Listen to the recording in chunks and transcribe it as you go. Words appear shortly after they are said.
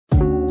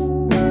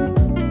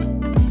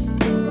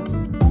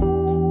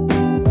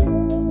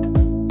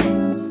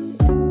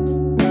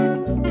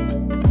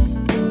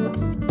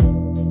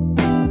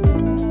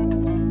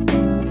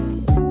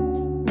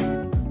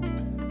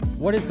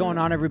What is going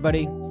on,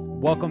 everybody?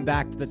 Welcome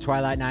back to the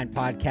Twilight Nine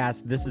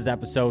podcast. This is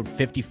episode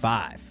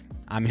 55.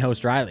 I'm your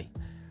host, Riley.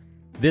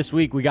 This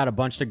week, we got a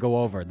bunch to go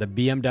over. The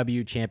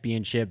BMW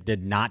Championship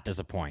did not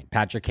disappoint.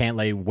 Patrick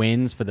Cantlay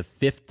wins for the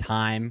fifth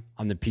time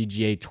on the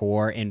PGA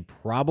Tour in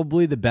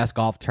probably the best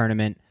golf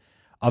tournament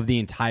of the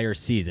entire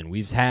season.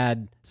 We've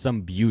had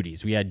some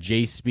beauties. We had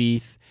Jay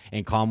Spieth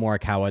and Collin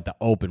Morikawa at the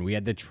Open. We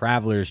had the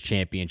Travelers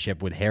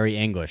Championship with Harry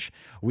English.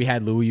 We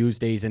had Louis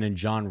Oosthuizen and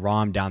Jon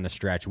Rahm down the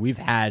stretch. We've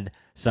had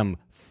some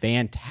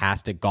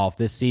fantastic golf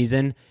this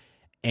season,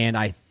 and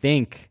I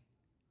think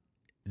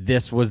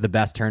this was the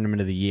best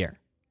tournament of the year.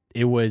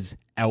 It was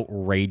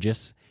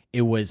outrageous.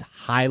 It was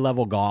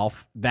high-level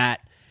golf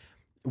that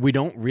we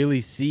don't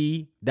really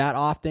see that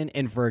often.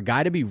 And for a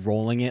guy to be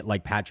rolling it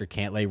like Patrick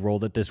Cantlay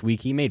rolled it this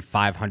week, he made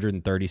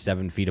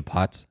 537 feet of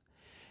putts.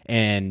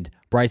 And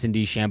Bryson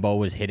DeChambeau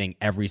was hitting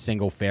every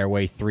single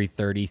fairway,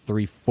 330,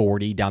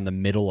 340 down the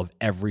middle of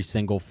every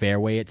single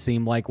fairway, it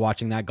seemed like,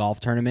 watching that golf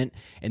tournament.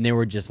 And they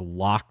were just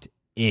locked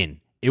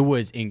in. It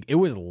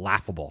was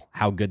laughable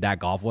how good that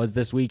golf was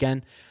this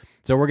weekend.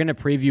 So we're going to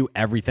preview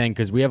everything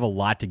because we have a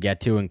lot to get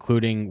to,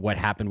 including what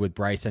happened with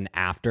Bryson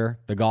after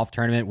the golf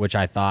tournament, which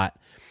I thought,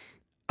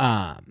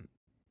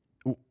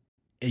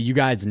 you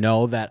guys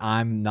know that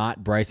I'm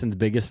not Bryson's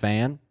biggest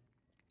fan,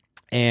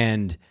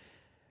 and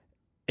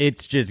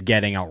it's just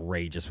getting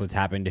outrageous what's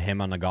happened to him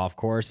on the golf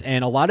course.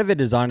 And a lot of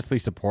it is honestly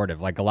supportive.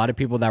 Like, a lot of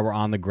people that were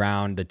on the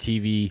ground, the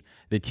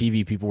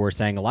TV people were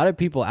saying, a lot of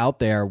people out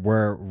there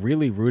were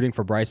really rooting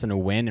for Bryson to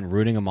win and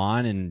rooting him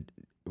on and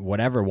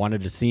whatever,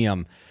 wanted to see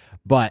him.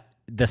 But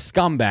the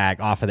scumbag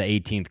off of the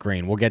 18th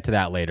green, we'll get to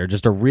that later,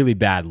 just a really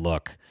bad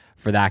look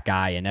for that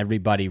guy, and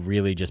everybody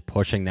really just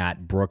pushing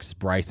that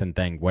Brooks-Bryson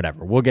thing,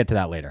 whatever. We'll get to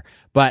that later.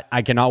 But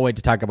I cannot wait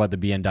to talk about the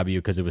BMW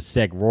because it was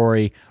sick.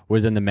 Rory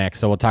was in the mix,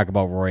 so we'll talk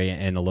about Rory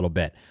in a little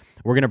bit.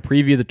 We're going to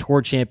preview the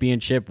Tour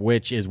Championship,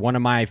 which is one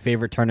of my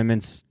favorite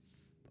tournaments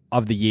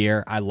of the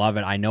year. I love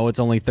it. I know it's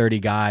only 30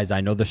 guys.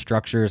 I know the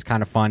structure is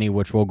kind of funny,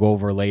 which we'll go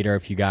over later.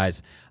 If you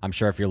guys, I'm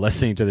sure if you're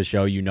listening to the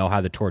show, you know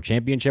how the Tour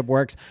Championship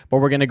works. But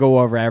we're going to go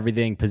over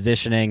everything,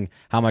 positioning,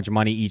 how much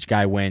money each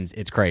guy wins.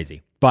 It's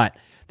crazy. But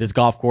this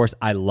golf course,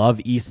 I love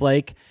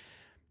Eastlake.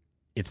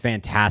 It's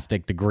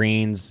fantastic. The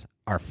greens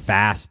are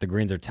fast. The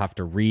greens are tough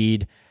to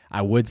read.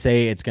 I would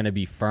say it's going to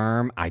be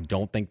firm. I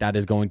don't think that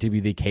is going to be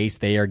the case.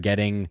 They are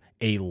getting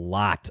a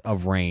lot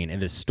of rain.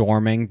 It is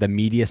storming. The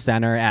media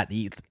center at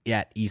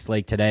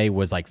Eastlake today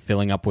was like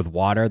filling up with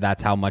water.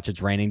 That's how much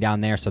it's raining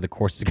down there. So the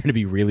course is going to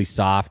be really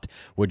soft,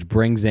 which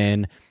brings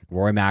in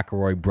Rory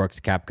McIlroy,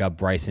 Brooks Koepka,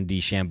 Bryson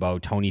DeChambeau,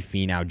 Tony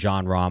Finau,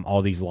 Jon Rahm,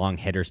 all these long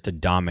hitters to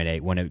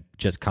dominate when it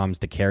just comes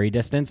to carry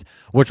distance,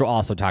 which we'll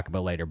also talk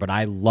about later. But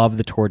I love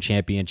the Tour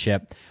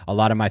Championship. A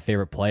lot of my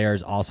favorite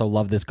players also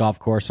love this golf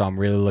course, so I'm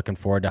really looking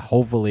forward to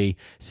hopefully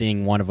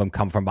seeing one of them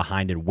come from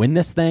behind and win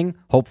this thing.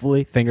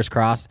 Hopefully, fingers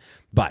crossed,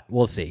 but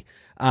we'll see.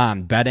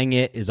 Betting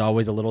it is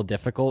always a little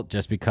difficult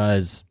just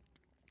because,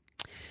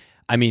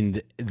 I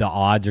mean, the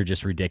odds are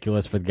just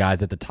ridiculous for the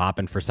guys at the top,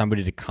 and for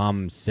somebody to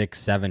come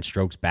 6-7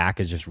 strokes back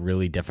is just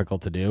really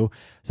difficult to do.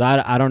 So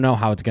I don't know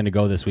how it's going to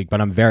go this week,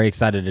 but I'm very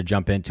excited to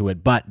jump into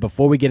it. But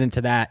before we get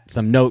into that,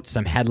 some notes,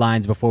 some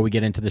headlines before we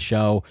get into the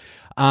show.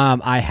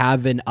 I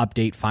have an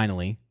update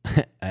finally.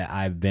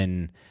 I've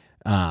been,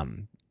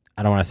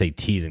 I don't want to say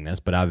teasing this,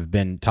 but I've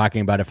been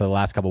talking about it for the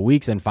last couple of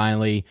weeks, and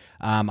finally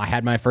I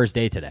had my first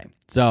day today.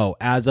 So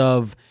as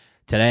of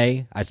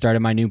today, I started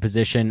my new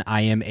position.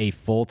 I am a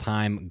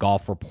full-time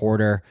golf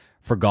reporter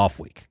for Golf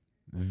Week.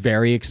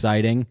 Very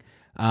exciting.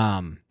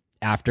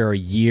 After a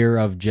year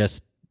of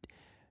just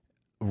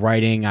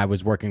writing, I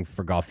was working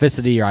for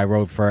Golficity, or I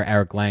wrote for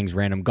Eric Lang's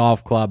Random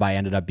Golf Club. I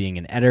ended up being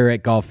an editor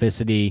at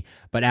Golficity.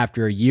 But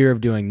after a year of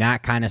doing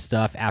that kind of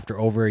stuff, after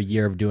over a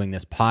year of doing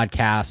this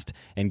podcast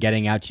and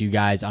getting out to you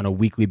guys on a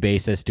weekly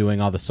basis,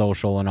 doing all the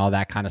social and all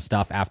that kind of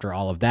stuff, after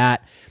all of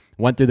that,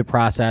 went through the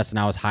process, and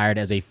I was hired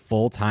as a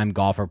full-time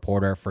golf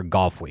reporter for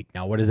Golf Week.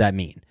 Now, what does that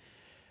mean?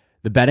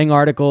 The betting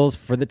articles,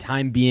 for the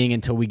time being,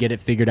 until we get it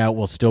figured out,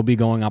 will still be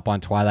going up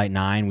on Twilight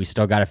 9. We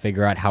still got to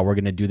figure out how we're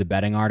going to do the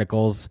betting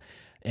articles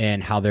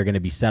and how they're going to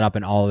be set up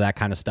and all of that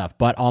kind of stuff.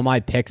 But all my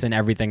picks and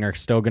everything are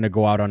still going to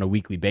go out on a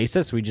weekly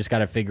basis. We just got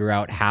to figure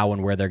out how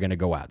and where they're going to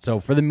go out. So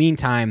for the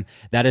meantime,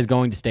 that is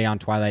going to stay on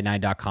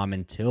twilight9.com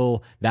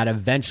until that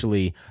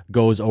eventually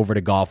goes over to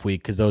Golf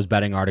Week, because those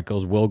betting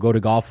articles will go to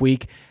Golf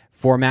Week.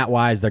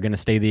 Format-wise, they're going to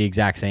stay the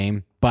exact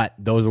same, but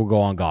those will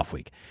go on Golf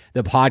Week.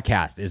 The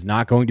podcast is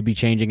not going to be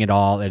changing at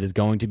all. It is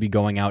going to be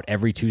going out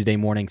every Tuesday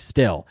morning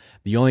still.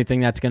 The only thing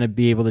that's going to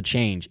be able to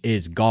change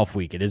is Golf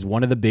Week. It is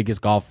one of the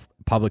biggest golf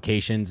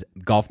publications,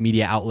 golf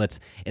media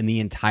outlets in the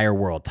entire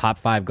world. Top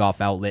 5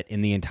 golf outlet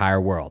in the entire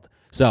world.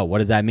 So what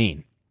does that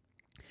mean?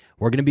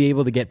 We're going to be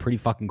able to get pretty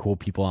fucking cool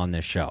people on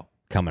this show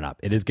coming up.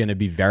 It is going to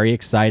be very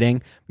exciting.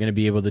 I'm going to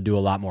be able to do a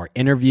lot more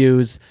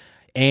interviews.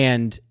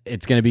 And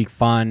it's going to be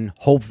fun,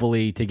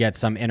 hopefully, to get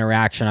some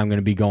interaction. I'm going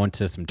to be going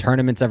to some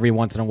tournaments every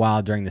once in a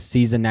while during the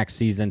season next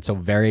season, so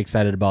very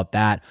excited about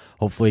that.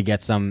 Hopefully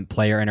get some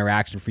player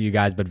interaction for you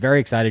guys, but very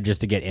excited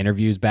just to get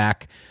interviews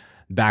back.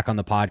 back on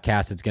the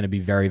podcast. It's going to be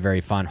very,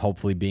 very fun.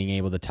 Hopefully being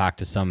able to talk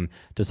to some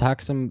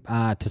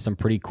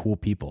pretty cool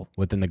people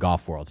within the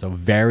golf world. So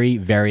very,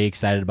 very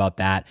excited about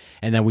that.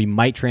 And then we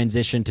might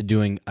transition to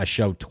doing a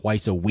show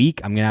twice a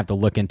week. I'm going to have to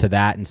look into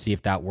that and see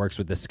if that works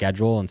with the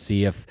schedule and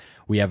see if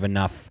we have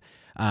enough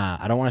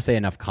I don't want to say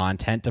enough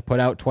content to put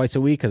out twice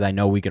a week, because I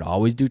know we could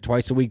always do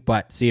twice a week,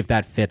 but see if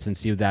that fits and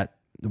see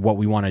what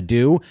we want to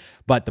do.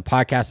 But the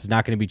podcast is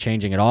not going to be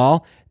changing at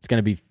all. It's going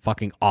to be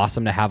fucking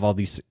awesome to have all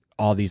these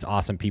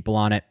awesome people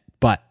on it.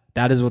 But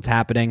that is what's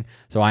happening.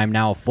 So I am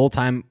now a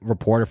full-time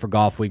reporter for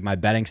Golf Week. My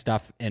betting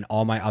stuff and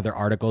all my other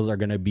articles are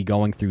going to be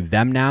going through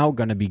them now,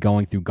 going to be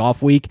going through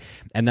Golf Week.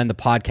 And then the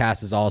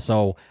podcast is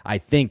also, I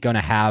think, going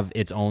to have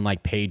its own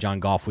like page on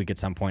Golf Week at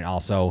some point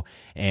also.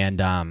 And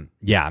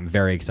yeah, I'm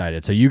very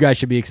excited. So you guys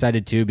should be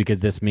excited too,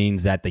 because this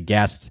means that the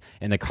guests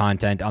and the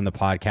content on the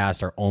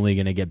podcast are only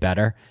going to get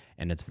better.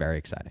 And it's very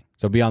exciting.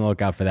 So be on the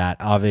lookout for that.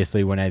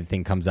 Obviously, when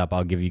anything comes up,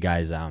 I'll give you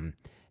guys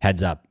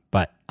heads up.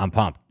 But I'm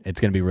pumped. It's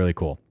going to be really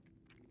cool.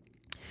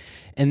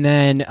 And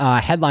then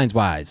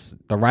headlines-wise,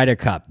 the Ryder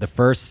Cup, the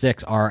first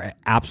 6 are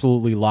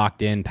absolutely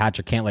locked in.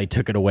 Patrick Cantlay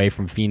took it away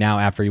from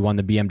Finau after he won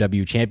the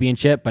BMW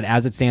Championship. But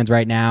as it stands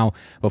right now,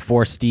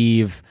 before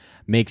Steve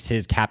makes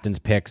his captain's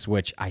picks,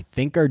 which I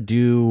think are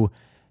due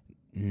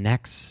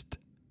next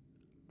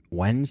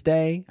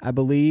Wednesday, I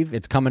believe.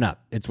 It's coming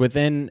up. It's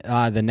within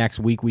the next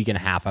week and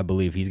a half, I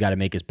believe. He's got to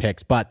make his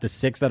picks. But the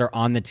 6 that are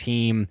on the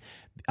team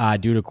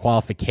due to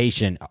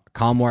qualification,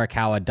 Collin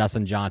Morikawa,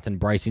 Dustin Johnson,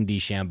 Bryson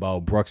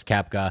DeChambeau, Brooks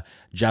Koepka,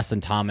 Justin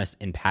Thomas,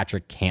 and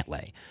Patrick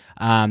Cantlay.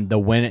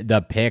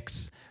 The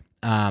picks,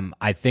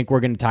 I think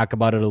we're going to talk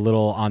about it a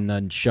little on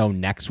the show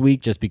next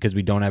week, just because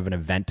we don't have an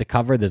event to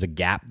cover. There's a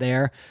gap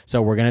there.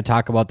 So we're going to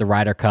talk about the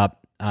Ryder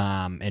Cup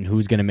and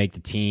who's going to make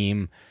the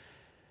team.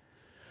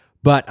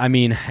 But, I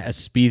mean,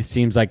 Spieth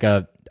seems like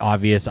a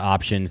obvious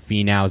option.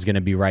 Finau is going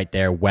to be right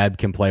there. Webb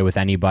can play with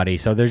anybody.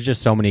 So there's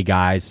just so many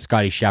guys.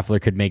 Scotty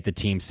Scheffler could make the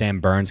team. Sam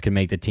Burns could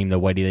make the team the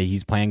way that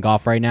he's playing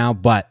golf right now.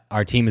 But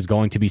our team is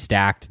going to be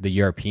stacked. The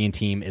European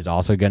team is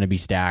also going to be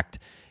stacked.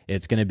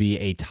 It's going to be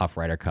a tough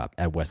Ryder Cup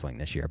at Whistling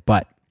this year.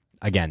 But,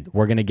 again,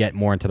 we're going to get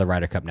more into the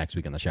Ryder Cup next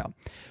week on the show.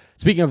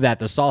 Speaking of that,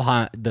 the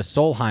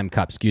Solheim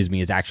Cup,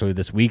 is actually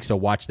this week, so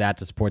watch that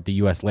to support the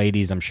U.S.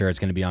 ladies. I'm sure it's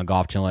going to be on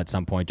Golf Channel at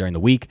some point during the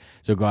week,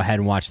 so go ahead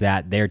and watch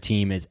that. Their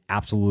team is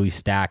absolutely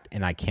stacked,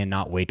 and I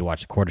cannot wait to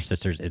watch the Quarter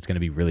Sisters. It's going to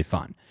be really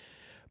fun.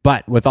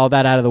 But with all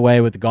that out of the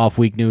way, with the Golf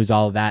Week news,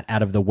 all of that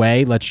out of the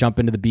way, let's jump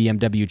into the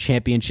BMW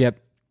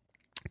Championship.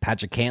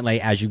 Patrick Cantlay,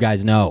 as you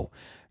guys know,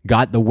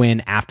 got the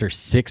win after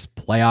 6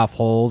 playoff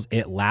holes.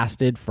 It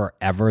lasted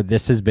forever.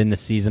 This has been the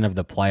season of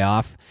the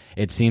playoff.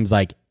 It seems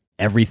like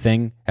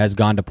everything has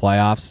gone to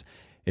playoffs.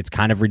 It's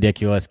kind of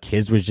ridiculous.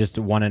 Kiz was just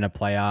won in a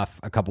playoff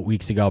a couple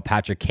weeks ago.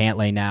 Patrick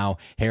Cantlay now.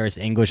 Harris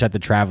English at the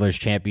Travelers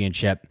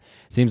Championship.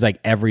 Seems like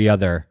every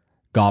other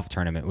golf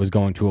tournament was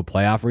going to a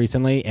playoff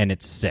recently, and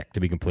it's sick, to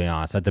be completely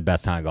honest. That's the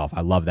best time of golf.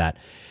 I love that.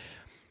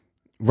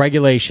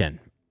 Regulation.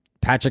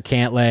 Patrick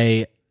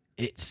Cantlay,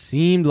 it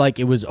seemed like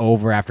it was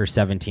over after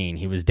 17.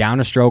 He was down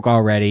a stroke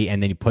already,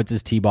 and then he puts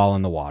his tee ball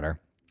in the water.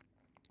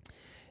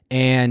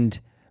 And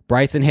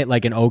Bryson hit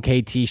like an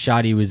okay tee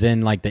shot. He was in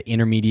like the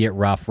intermediate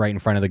rough right in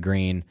front of the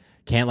green.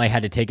 Cantlay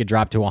had to take a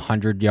drop to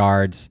 100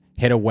 yards,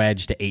 hit a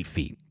wedge to 8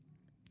 feet.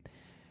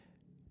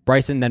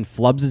 Bryson then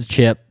flubs his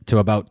chip to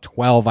about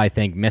 12, I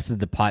think, misses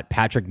the putt.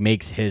 Patrick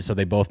makes his, so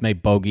they both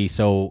make bogey,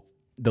 so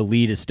the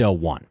lead is still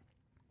 1.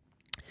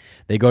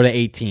 They go to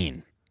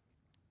 18.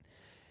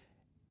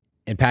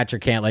 And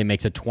Patrick Cantlay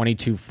makes a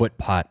 22-foot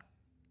putt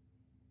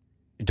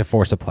to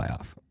force a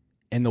playoff.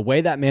 And the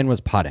way that man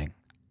was putting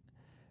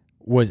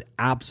was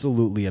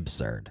absolutely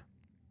absurd.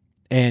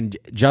 And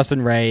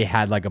Justin Ray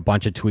had like a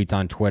bunch of tweets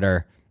on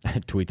Twitter.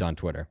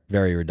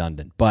 Very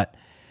redundant. But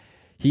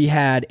he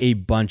had a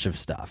bunch of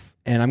stuff.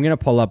 And I'm going to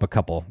pull up a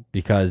couple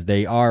because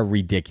they are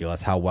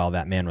ridiculous how well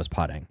that man was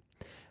putting.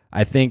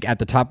 I think at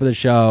the top of the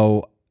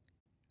show,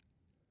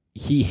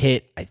 he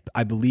hit,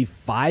 I believe,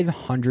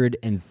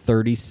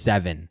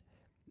 537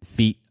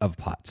 feet of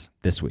putts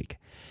this week.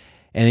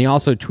 And he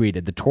also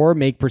tweeted, the tour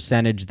make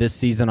percentage this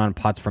season on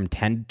putts from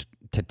 10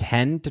 to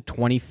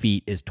 20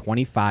 feet is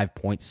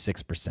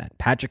 25.6%.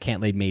 Patrick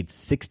Cantlay made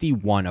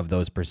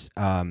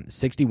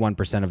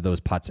 61% of those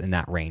putts in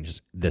that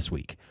range this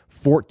week.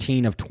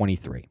 14 of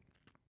 23.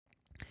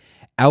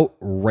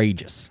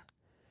 Outrageous.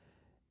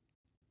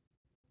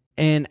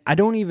 And I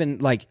don't even,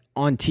 like,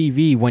 on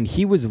TV, when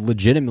he was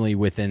legitimately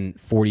within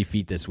 40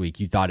 feet this week,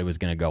 you thought it was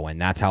going to go in.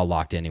 That's how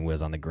locked in he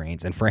was on the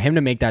greens. And for him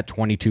to make that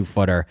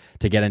 22-footer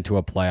to get into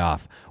a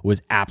playoff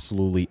was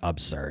absolutely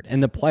absurd.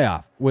 And the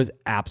playoff was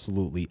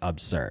absolutely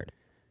absurd.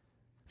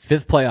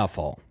 5th playoff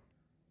hole.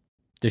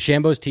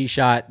 DeChambeau's tee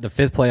shot, the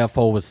 5th playoff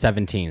hole was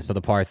 17, so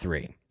the par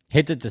 3.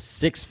 Hits it to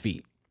 6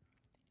 feet.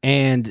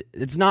 And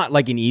it's not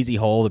like an easy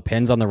hole. The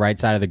pin's on the right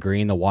side of the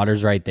green. The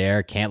water's right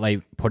there.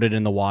 Cantlay put it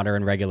in the water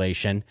in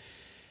regulation.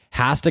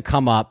 Has to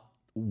come up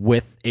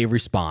with a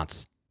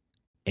response,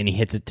 and he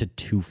hits it to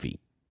 2 feet.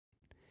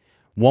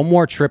 One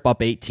more trip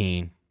up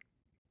 18.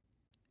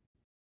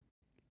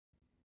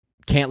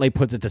 Cantlay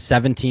puts it to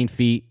 17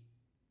 feet.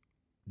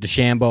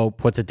 DeChambeau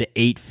puts it to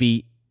 8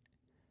 feet.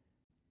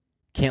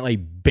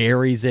 Cantlay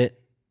buries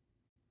it.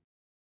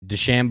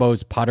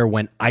 DeChambeau's putter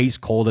went ice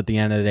cold at the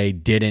end of the day.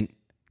 Didn't.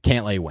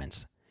 Cantlay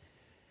wins.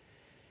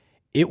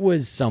 It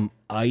was some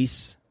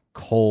ice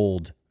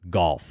cold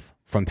golf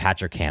from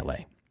Patrick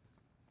Cantlay.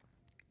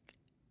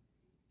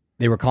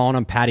 They were calling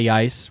him Patty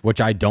Ice,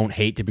 which I don't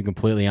hate, to be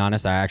completely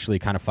honest. I actually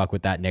kind of fuck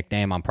with that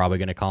nickname. I'm probably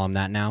going to call him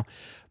that now.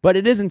 But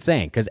it is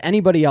insane because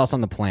anybody else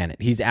on the planet,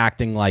 he's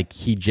acting like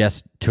he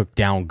just took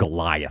down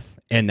Goliath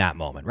in that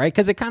moment, right?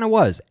 Because it kind of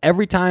was.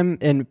 Every time,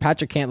 and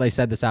Patrick Cantlay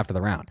said this after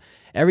the round,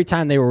 every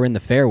time they were in the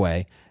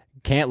fairway,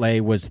 Cantlay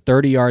was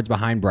 30 yards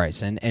behind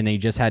Bryson, and they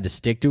just had to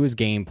stick to his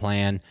game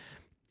plan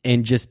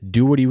and just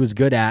do what he was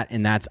good at,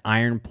 and that's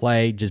iron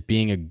play, just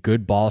being a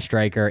good ball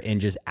striker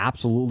and just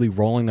absolutely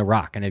rolling the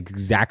rock, and it's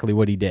exactly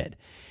what he did.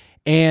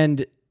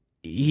 And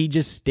he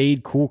just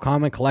stayed cool,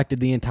 calm, and collected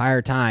the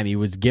entire time. He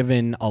was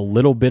given a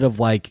little bit of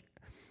like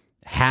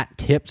hat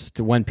tips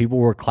to when people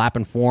were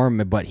clapping for him,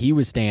 but he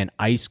was staying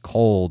ice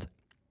cold.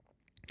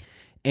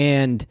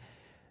 And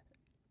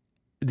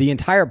the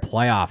entire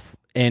playoff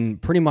and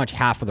pretty much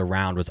half of the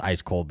round was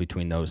ice cold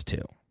between those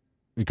two.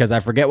 Because I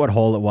forget what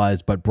hole it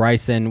was, but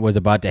Bryson was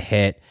about to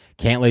hit.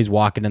 Cantlay's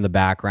walking in the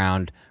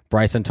background.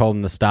 Bryson told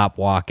him to stop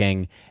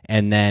walking.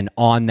 And then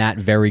on that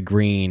very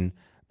green,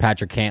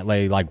 Patrick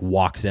Cantlay like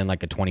walks in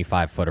like a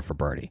 25-footer for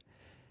birdie.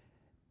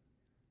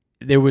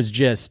 There was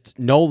just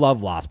no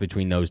love lost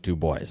between those two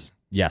boys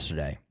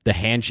yesterday. The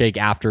handshake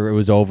after it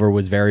was over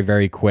was very,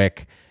 very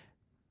quick.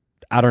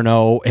 I don't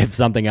know if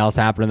something else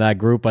happened in that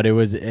group, but it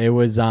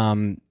was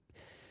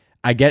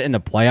I get in the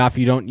playoff,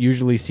 you don't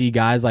usually see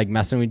guys like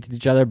messing with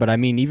each other, but I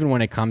mean, even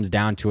when it comes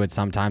down to it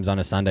sometimes on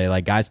a Sunday,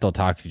 like guys still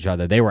talk to each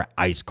other. They were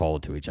ice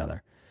cold to each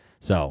other.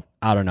 So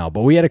I don't know,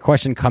 but we had a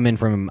question come in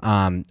from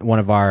one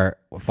of our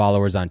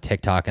followers on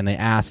TikTok, and they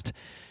asked,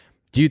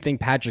 do you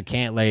think Patrick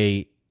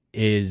Cantlay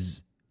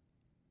is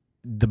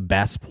the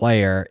best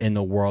player in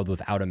the world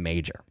without a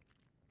major?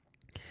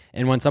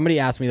 And when somebody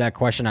asks me that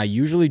question, I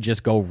usually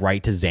just go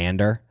right to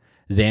Xander.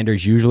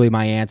 Xander's usually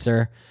my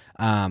answer.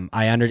 And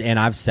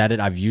I've said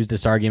it, I've used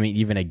this argument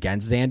even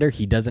against Xander.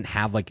 He doesn't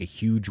have like a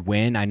huge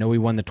win. I know he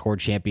won the Tour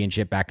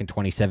Championship back in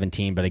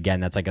 2017, but again,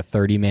 that's like a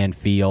 30-man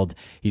field.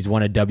 He's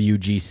won a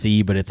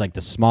WGC, but it's like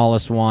the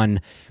smallest one.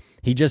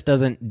 He just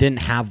didn't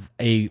have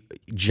a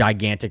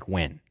gigantic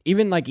win.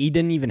 Even like he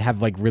didn't even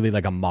have like really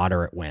like a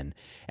moderate win.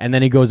 And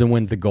then he goes and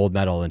wins the gold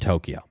medal in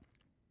Tokyo.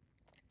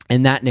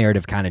 And that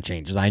narrative kind of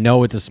changes. I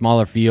know it's a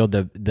smaller field.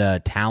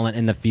 The talent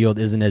in the field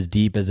isn't as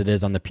deep as it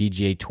is on the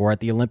PGA Tour at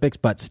the Olympics,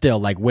 but still,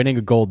 like winning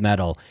a gold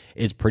medal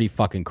is pretty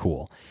fucking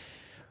cool.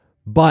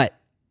 But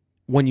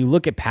when you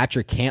look at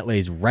Patrick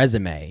Cantlay's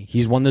resume,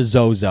 he's won the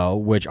Zozo,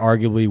 which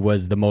arguably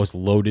was the most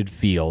loaded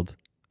field,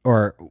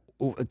 or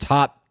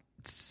top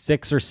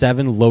 6 or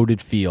 7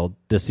 loaded field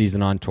this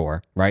season on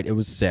tour, right? It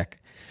was sick.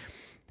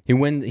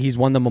 He's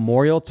won the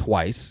Memorial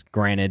twice.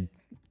 Granted,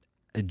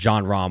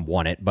 Jon Rahm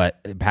won it,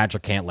 but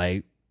Patrick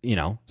Cantlay,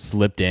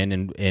 slipped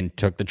in and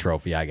took the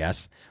trophy, I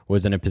guess,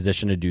 was in a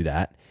position to do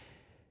that.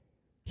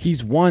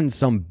 He's won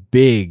some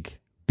big,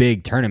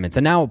 big tournaments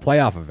and now a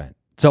playoff event.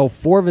 So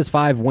 4 of his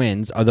 5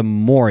 wins are the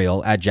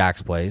Memorial at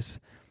Jack's Place,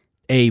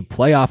 a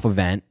playoff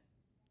event,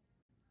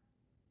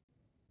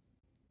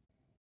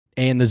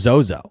 and the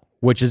Zozo,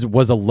 which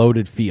was a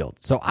loaded field.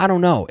 So I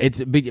don't know.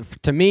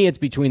 To me, it's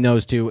between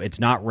those two. It's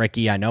not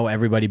Ricky. I know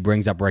everybody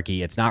brings up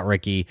Ricky. It's not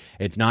Ricky.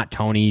 It's not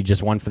Tony. He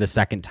just won for the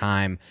second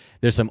time.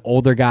 There's some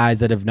older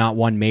guys that have not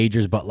won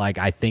majors, but like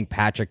I think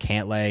Patrick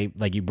Cantlay,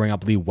 like you bring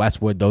up Lee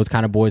Westwood, those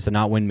kind of boys to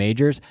not win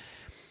majors.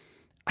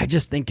 I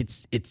just think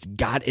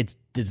the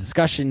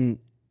discussion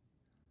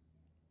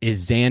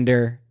is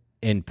Xander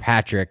and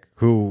Patrick,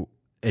 who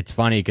it's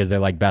funny because they're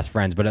like best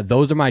friends, but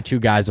those are my two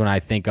guys when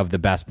I think of the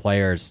best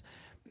players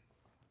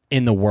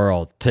in the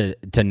world to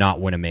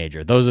not win a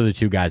major. Those are the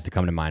two guys that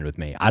come to mind with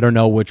me. I don't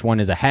know which one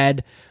is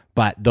ahead,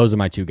 but those are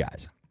my two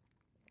guys.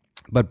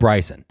 But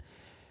Bryson,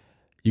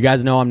 you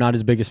guys know I'm not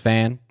his biggest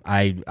fan.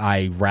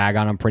 I rag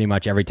on him pretty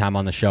much every time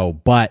on the show,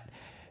 but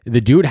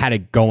the dude had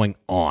it going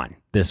on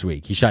this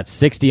week. He shot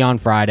 60 on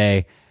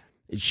Friday.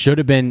 It should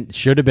have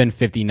been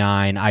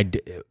 59. I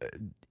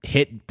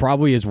hit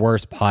probably his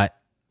worst putt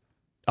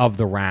of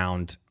the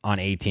round on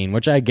 18,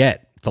 which I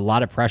get. It's a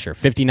lot of pressure.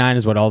 59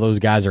 is what all those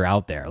guys are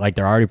out there. Like,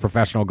 they're already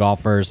professional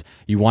golfers.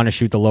 You want to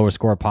shoot the lowest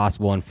score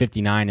possible, and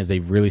 59 is a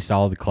really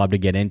solid club to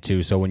get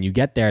into. So when you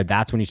get there,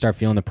 that's when you start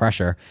feeling the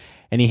pressure.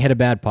 And he hit a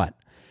bad putt.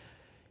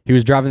 He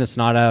was driving the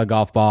snot out of the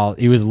golf ball.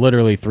 He was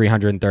literally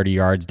 330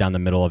 yards down the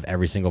middle of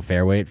every single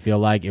fairway, it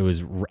felt like. It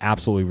was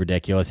absolutely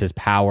ridiculous. His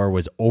power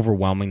was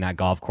overwhelming that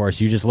golf course.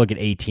 You just look at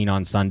 18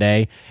 on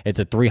Sunday. It's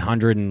a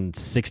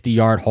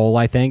 360-yard hole,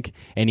 I think,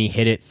 and he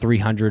hit it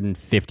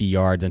 350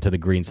 yards into the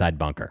greenside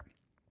bunker.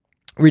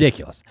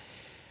 Ridiculous.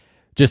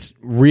 Just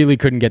really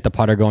couldn't get the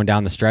putter going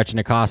down the stretch, and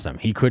it cost him.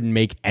 He couldn't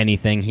make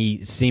anything.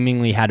 He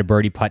seemingly had a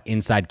birdie putt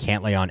inside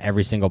Cantlay on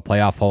every single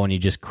playoff hole, and he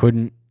just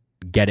couldn't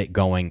get it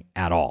going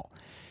at all.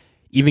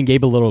 Even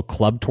gave a little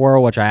club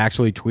twirl, which I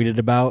actually tweeted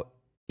about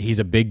he's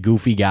a big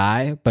goofy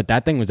guy, but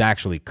that thing was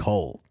actually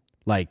cold.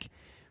 Like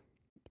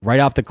right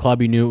off the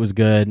club, he knew it was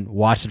good,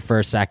 watched it for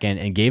a second,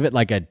 and gave it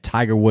like a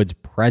Tiger Woods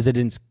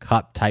President's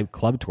Cup type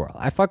club twirl.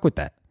 I fuck with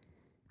that.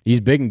 He's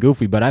big and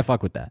goofy, but I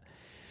fuck with that.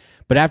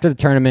 But after the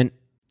tournament,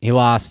 he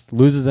lost,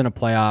 loses in a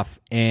playoff,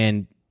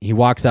 and he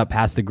walks up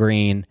past the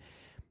green,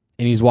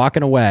 and he's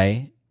walking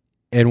away,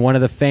 and one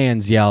of the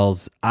fans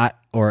yells,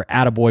 or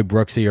attaboy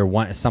Brooksy,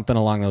 or something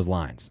along those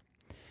lines.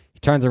 He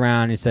turns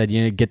around and he said,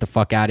 you know, get the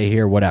fuck out of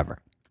here, whatever.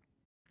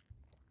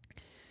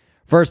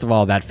 First of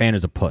all, that fan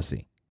is a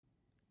pussy.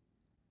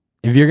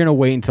 If you're going to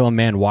wait until a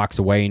man walks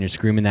away and you're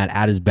screaming that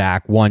at his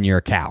back, one, you're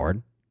a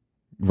coward,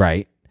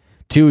 right?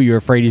 Two, you're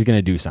afraid he's going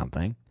to do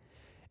something.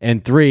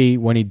 And three,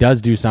 when he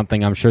does do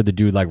something, I'm sure the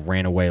dude like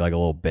ran away like a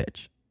little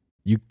bitch.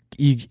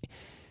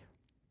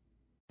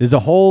 There's a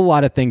whole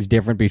lot of things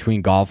different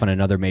between golf and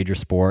another major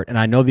sport. And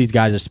I know these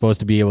guys are supposed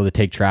to be able to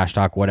take trash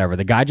talk, whatever.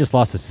 The guy just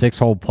lost a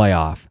 6-hole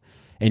playoff,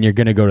 and you're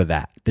going to go to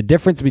that. The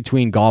difference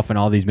between golf and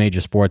all these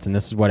major sports, and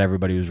this is what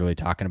everybody was really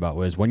talking about,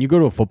 was when you go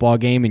to a football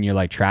game and you're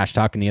like trash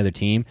talking the other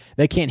team,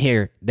 they can't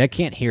hear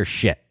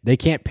shit. They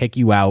can't pick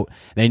you out.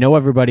 They know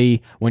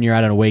everybody when you're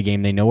at an away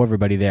game. They know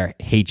everybody there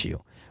hates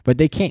you, but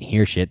they can't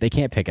hear shit. They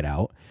can't pick it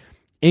out.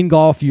 In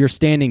golf, you're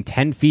standing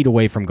 10 feet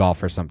away from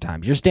golfers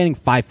sometimes. You're standing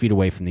 5 feet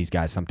away from these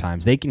guys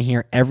sometimes. They can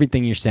hear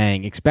everything you're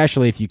saying,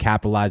 especially if you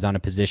capitalize on a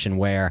position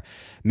where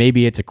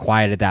maybe it's a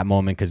quiet at that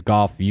moment, because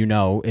golf, you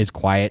know, is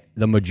quiet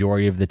the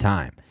majority of the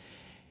time.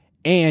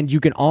 And you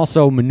can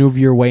also maneuver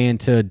your way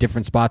into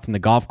different spots in the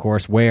golf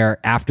course where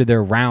after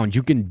their round,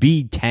 you can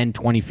be 10,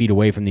 20 feet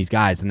away from these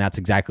guys, and that's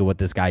exactly what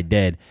this guy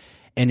did.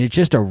 And it's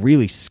just a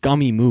really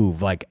scummy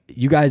move. Like,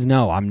 you guys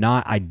know, I'm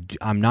not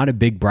a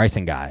big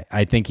Bryson guy.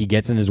 I think he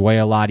gets in his way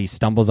a lot. He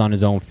stumbles on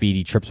his own feet.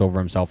 He trips over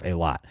himself a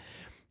lot.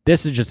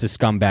 This is just a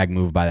scumbag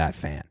move by that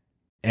fan.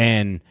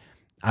 And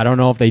I don't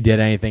know if they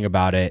did anything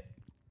about it,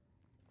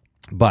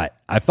 but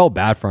I felt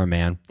bad for him,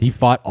 man. He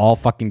fought all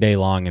fucking day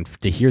long, and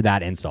to hear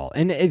that insult,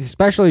 and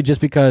especially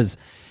just because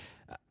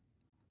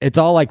it's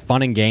all like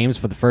fun and games.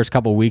 For the first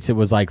couple of weeks, it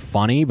was like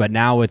funny, but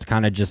now it's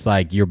kind of just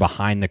like you're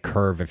behind the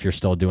curve if you're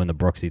still doing the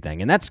Brooksy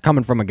thing. And that's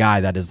coming from a guy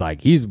that is like,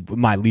 he's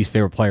my least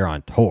favorite player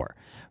on tour.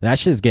 That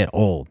shit's get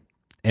old,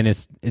 and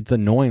it's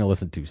annoying to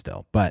listen to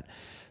still, but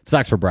it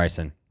sucks for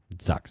Bryson.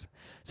 It sucks.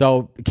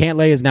 So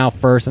Cantlay is now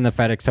first in the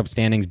FedEx Cup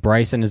standings.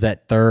 Bryson is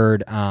at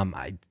third.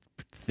 I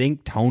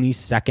think Tony's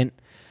second.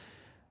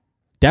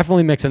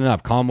 Definitely mixing it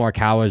up. Colin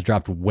Morikawa has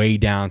dropped way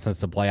down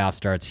since the playoff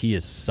starts. He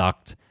has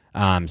sucked.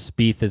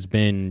 Spieth has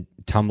been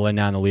tumbling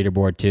down the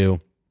leaderboard too.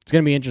 It's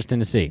going to be interesting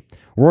to see.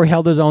 Rory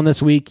held his own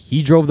this week.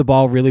 He drove the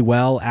ball really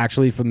well,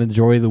 actually, for the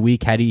majority of the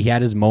week. He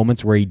had his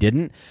moments where he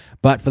didn't,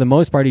 but for the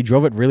most part, he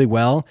drove it really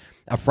well.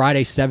 A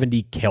Friday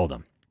 70 killed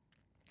him.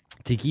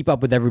 To keep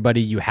up with everybody,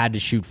 you had to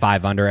shoot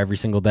 5 under every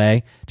single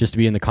day just to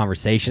be in the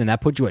conversation, and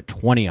that put you at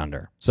 20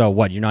 under. So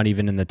what? You're not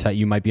even in the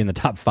you might be in the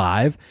top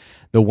 5.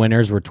 The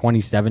winners were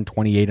 27,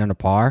 28 under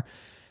par.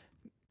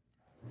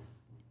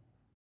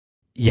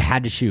 You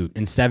had to shoot.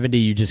 In 70,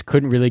 you just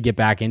couldn't really get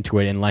back into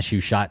it unless you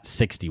shot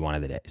 60 one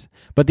of the days.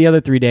 But the other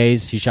 3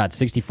 days, he shot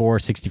 64,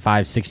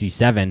 65,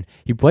 67.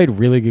 He played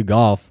really good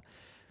golf.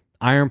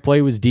 Iron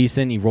play was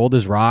decent. He rolled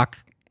his rock.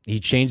 He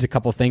changed a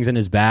couple things in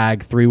his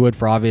bag. 3-wood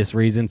for obvious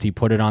reasons. He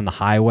put it on the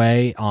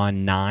highway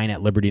on 9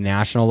 at Liberty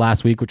National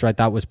last week, which I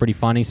thought was pretty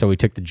funny. So he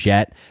took the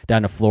jet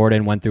down to Florida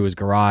and went through his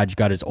garage,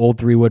 got his old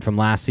 3-wood from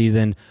last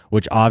season,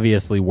 which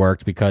obviously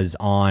worked because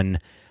on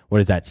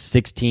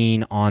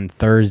 16 on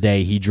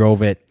Thursday, he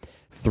drove it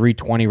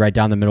 320 right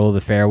down the middle of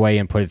the fairway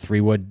and put it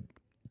 3-wood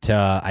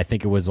to, I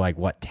think it was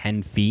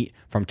 10 feet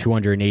from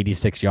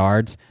 286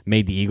 yards,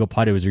 made the eagle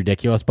putt. It was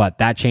ridiculous, but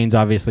that change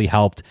obviously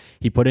helped.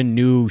 He put a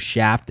new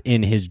shaft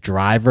in his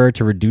driver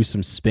to reduce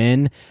some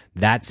spin.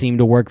 That seemed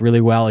to work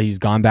really well. He's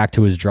gone back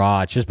to his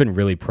draw. It's just been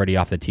really pretty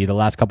off the tee the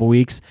last couple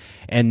weeks.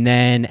 And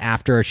then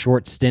after a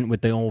short stint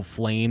with the old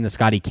flame, the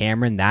Scotty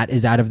Cameron, that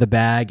is out of the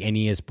bag, and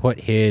he has put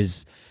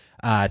his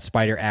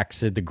Spider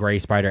X, the gray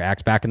Spider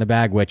X, back in the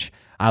bag, which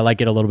I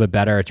like it a little bit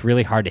better. It's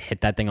really hard to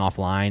hit that thing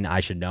offline. I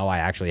should know. I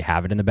actually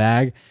have it in the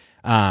bag.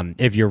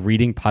 If you're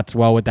reading putts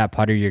well with that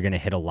putter, you're going to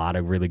hit a lot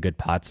of really good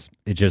putts.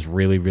 It's just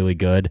really, really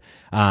good.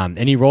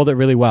 And he rolled it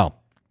really well.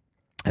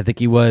 I think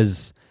he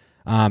was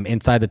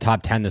inside the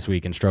top 10 this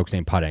week in strokes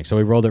and putting. So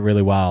he rolled it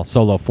really well.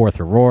 Solo 4th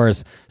for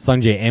Roars.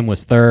 Sungjae Im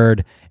was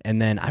 3rd.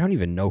 And then I don't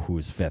even know who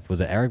was 5th. Was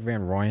it Eric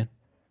Van Rooyen?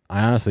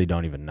 I honestly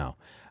don't even know.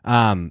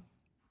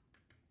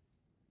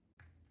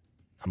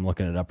 I'm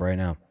looking it up right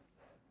now.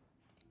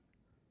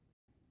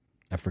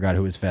 I forgot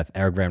who was 5th.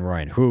 Eric Van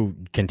Rooyen, who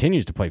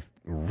continues to play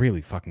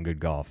really fucking good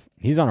golf.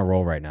 He's on a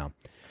roll right now.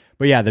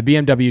 But yeah, the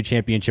BMW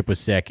Championship was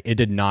sick. It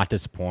did not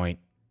disappoint.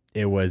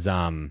 It was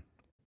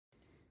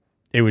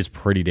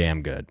pretty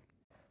damn good.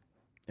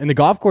 And the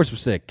golf course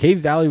was sick. Cave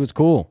Valley was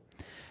cool.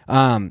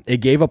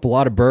 It gave up a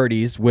lot of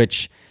birdies,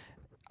 which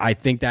I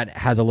think that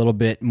has a little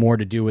bit more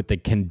to do with the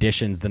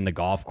conditions than the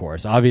golf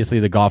course. Obviously,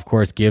 the golf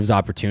course gives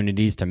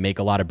opportunities to make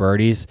a lot of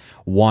birdies.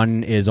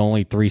 1 is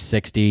only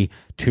 360.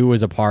 2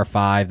 is a par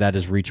 5 that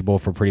is reachable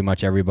for pretty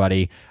much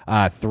everybody.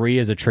 3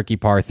 is a tricky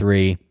par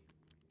 3.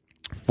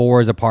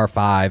 4 is a par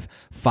 5.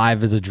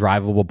 5 is a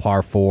drivable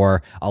par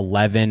 4.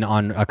 11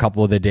 on a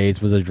couple of the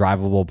days was a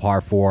drivable par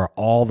 4.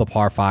 All the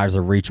par 5s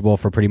are reachable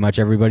for pretty much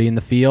everybody in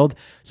the field.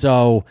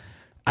 So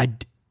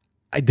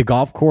the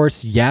golf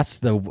course,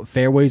 yes, the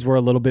fairways were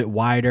a little bit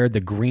wider. The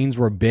greens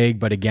were big,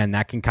 but again,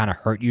 that can kind of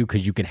hurt you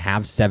because you can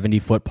have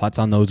 70-foot putts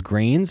on those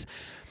greens.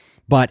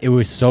 But it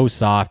was so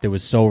soft, it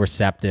was so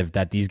receptive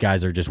that these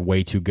guys are just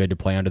way too good to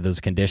play under those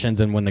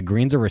conditions. And when the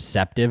greens are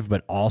receptive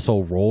but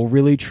also roll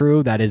really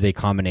true, that is a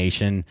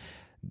combination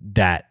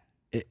that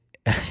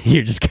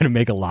you're just going to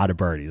make a lot of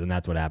birdies, and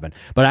that's what happened.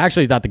 But I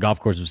actually thought the golf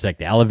course was sick.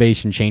 The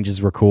elevation changes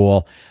were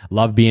cool.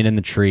 Love being in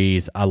the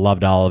trees. I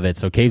loved all of it.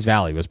 So Caves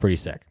Valley was pretty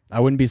sick. I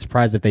wouldn't be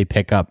surprised if they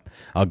pick up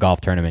a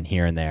golf tournament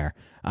here and there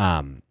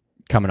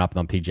coming up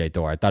on PGA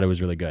Tour. I thought it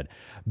was really good.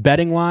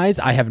 Betting-wise,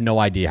 I have no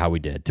idea how we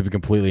did, to be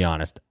completely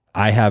honest.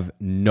 I have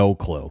no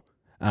clue.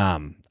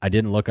 I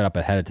didn't look it up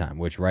ahead of time,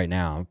 which right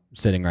now,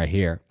 sitting right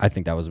here, I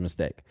think that was a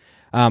mistake.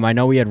 I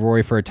know we had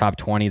Rory for a top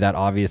 20. That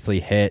obviously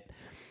hit.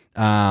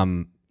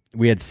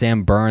 We had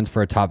Sam Burns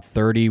for a top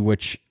 30,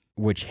 which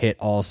hit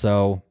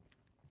also.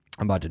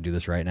 I'm about to do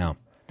this right now.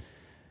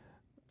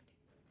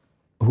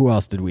 Who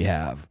else did we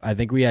have? I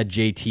think we had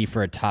JT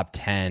for a top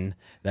 10.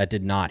 That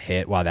did not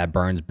hit. Wow, that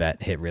Burns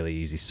bet hit really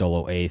easy.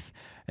 Solo 8th.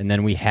 And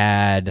then we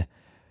had,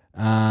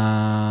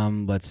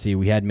 let's see,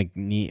 we had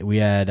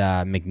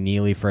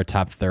McNeely for a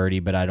top 30,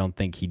 but I don't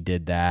think he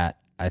did that.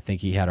 I think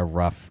he had a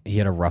rough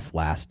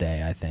last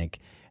day, I think.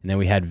 And then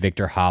we had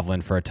Victor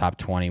Hovland for a top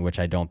 20, which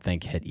I don't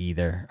think hit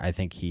either. I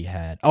think he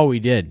had... Oh, he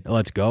did.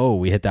 Let's go.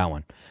 We hit that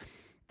one.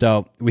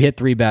 So we hit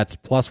 3 bets,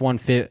 plus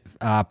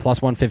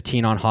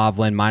 115 on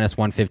Hovland, minus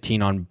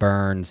 115 on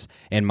Burns,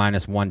 and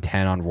minus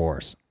 110 on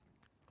Roars.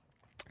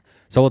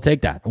 So we'll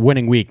take that. A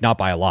winning week, not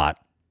by a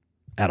lot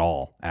at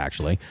all,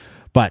 actually.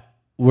 But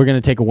we're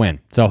going to take a win.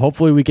 So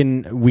hopefully we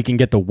can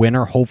get the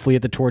winner, hopefully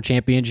at the Tour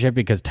Championship,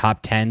 because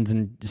top 10s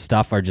and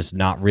stuff are just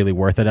not really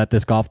worth it at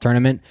this golf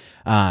tournament.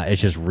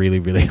 It's just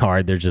really, really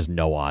hard. There's just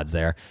no odds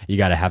there. You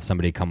got to have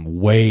somebody come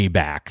way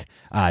back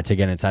to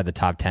get inside the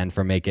top 10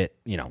 for make it,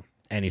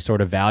 any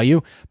sort of value.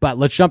 But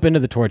let's jump into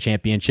the Tour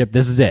Championship.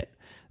 This is it.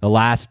 The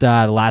last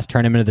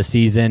tournament of the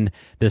season.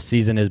 This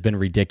season has been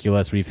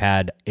ridiculous. We've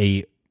had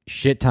a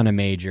shit ton of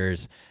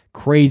majors,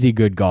 crazy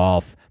good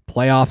golf,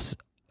 playoffs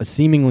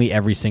seemingly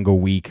every single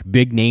week,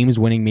 big names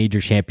winning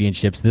major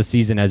championships. This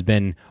season has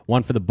been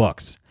one for the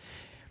books.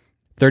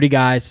 30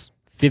 guys,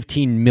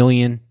 15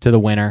 million to the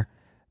winner.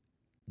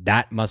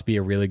 That must be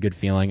a really good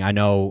feeling. I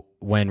know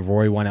when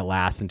Rory won it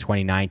last in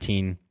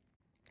 2019,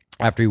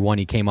 after he won,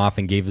 he came off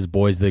and gave his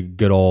boys the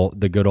good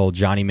old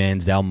Johnny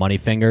Manziel money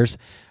fingers.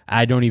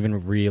 I don't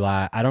even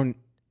realize, I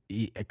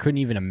couldn't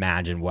even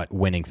imagine what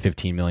winning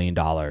 $15 million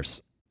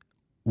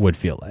would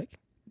feel like.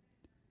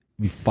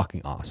 It'd be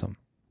fucking awesome.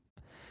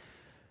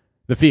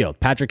 The field.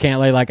 Patrick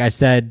Cantlay, like I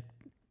said,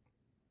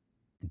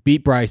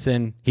 beat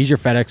Bryson. He's your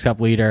FedEx Cup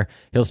leader.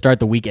 He'll start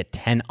the week at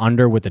 10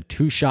 under with a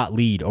 2-shot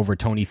lead over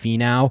Tony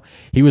Finau.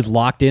 He was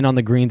locked in on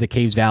the greens at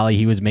Caves Valley.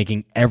 He was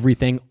making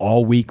everything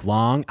all week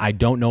long. I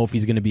don't know if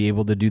he's going to be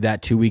able to do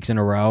that 2 weeks in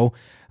a row.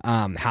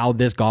 How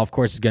this golf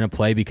course is going to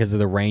play because of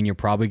the rain, you're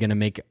probably going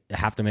to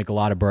have to make a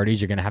lot of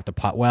birdies. You're going to have to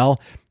putt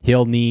well.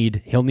 He'll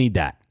need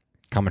that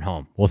coming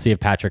home. We'll see if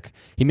Patrick,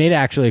 he made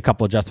actually a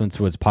couple adjustments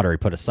to his putter. He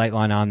put a sight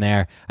line on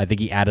there. I think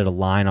he added a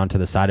line onto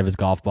the side of his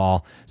golf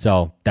ball.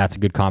 So that's a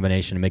good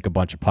combination to make a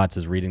bunch of putts,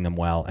 is reading them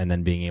well and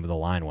then being able to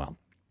line well.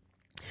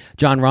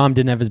 Jon Rahm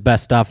didn't have his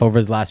best stuff over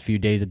his last few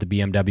days at the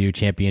BMW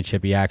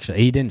Championship.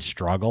 He didn't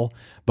struggle,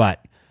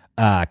 but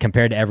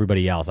compared to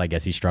everybody else, I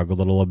guess he struggled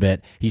a little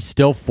bit. He's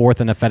still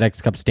 4th in the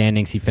FedEx Cup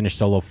standings. He finished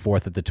solo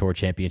 4th at the Tour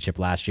Championship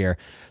last year.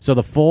 So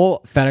the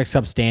full FedEx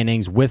Cup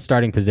standings with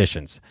starting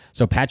positions.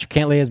 So Patrick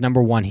Cantlay is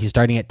number 1. He's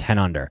starting at 10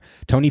 under.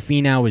 Tony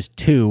Finau is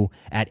 2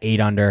 at 8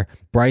 under.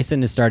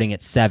 Bryson is starting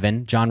at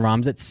 7. Jon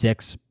Rahm's at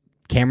 6.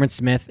 Cameron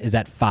Smith is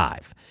at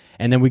 5.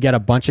 And then we got a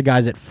bunch of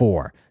guys at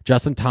 4.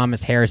 Justin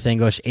Thomas, Harris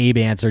English, Abe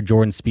Answer,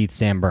 Jordan Spieth,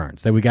 Sam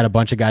Burns. Then we got a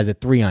bunch of guys at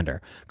 3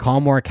 under.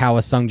 Colin Morikawa,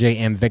 Sungjae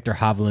Im, Victor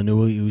Hovland,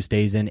 Uli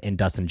Oosthuizen, and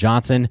Dustin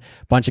Johnson.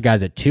 Bunch of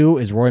guys at 2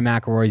 is Rory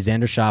McIlroy,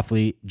 Xander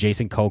Schauffele,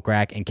 Jason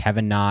Kokrak, and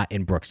Kevin Na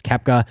and Brooks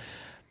Koepka.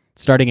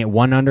 Starting at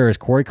 1 under is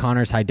Corey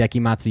Connors,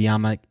 Hideki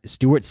Matsuyama,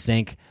 Stuart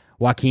Sink,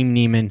 Joaquin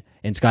Niemann,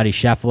 and Scotty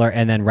Scheffler.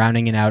 And then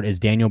rounding it out is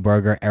Daniel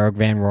Berger, Eric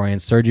Van Rooyen,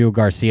 Sergio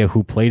Garcia,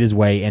 who played his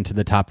way into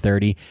the top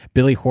 30,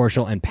 Billy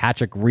Horschel, and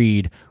Patrick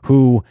Reed,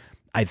 who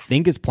I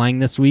think is playing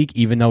this week,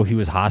 even though he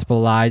was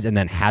hospitalized and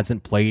then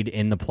hasn't played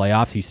in the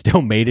playoffs. He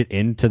still made it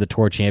into the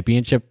Tour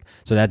Championship,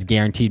 so that's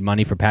guaranteed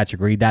money for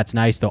Patrick Reed. That's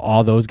nice. So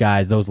all those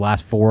guys, those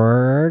last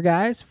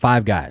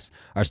five guys,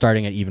 are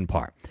starting at even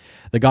par.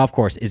 The golf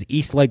course is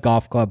East Lake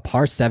Golf Club,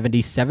 par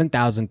 70,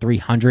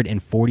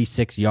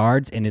 7,346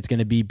 yards, and it's going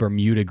to be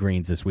Bermuda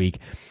greens this week.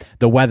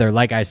 The weather,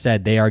 like I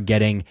said, they are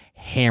getting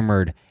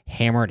hammered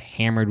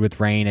with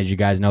rain. As you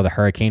guys know, the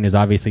hurricane is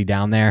obviously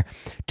down there.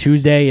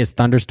 Tuesday is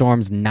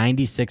thunderstorms,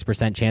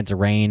 96% chance of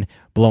rain,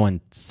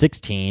 blowing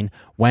 16.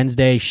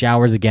 Wednesday,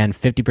 showers again,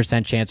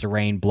 50% chance of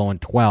rain, blowing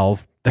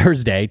 12.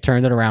 Thursday,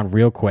 turned it around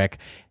real quick,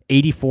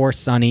 84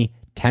 sunny,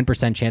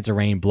 10% chance of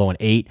rain, blowing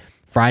 8.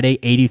 Friday,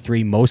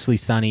 83, mostly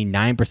sunny,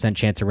 9%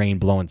 chance of rain,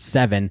 blowing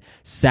 7.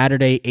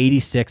 Saturday,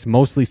 86,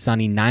 mostly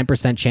sunny,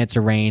 9% chance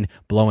of rain,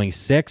 blowing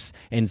 6.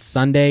 And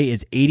Sunday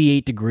is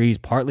 88 degrees,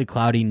 partly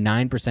cloudy,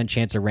 9%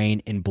 chance of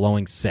rain, and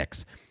blowing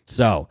 6.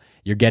 So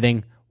you're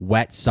getting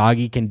wet,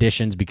 soggy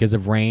conditions because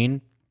of rain.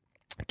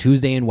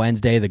 Tuesday and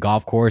Wednesday, the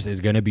golf course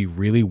is going to be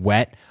really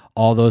wet.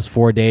 All those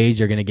 4 days,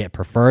 you're going to get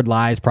preferred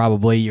lies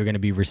probably. You're going to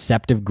be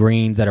receptive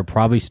greens that are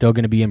probably still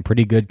going to be in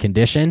pretty good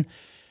condition.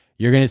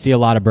 You're going to see a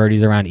lot of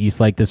birdies around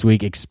East Lake this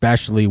week,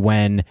 especially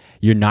when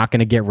you're not going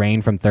to get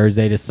rain from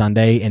Thursday to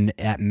Sunday, and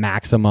at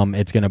maximum,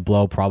 it's going to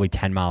blow probably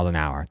 10 miles an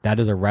hour. That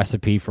is a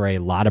recipe for a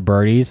lot of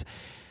birdies.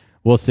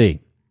 We'll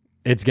see.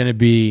 I think it's going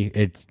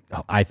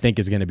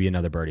to be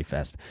another birdie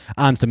fest.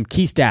 Some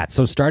key stats.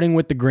 So starting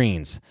with the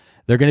greens,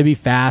 they're going to be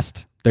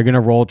fast. They're going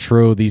to roll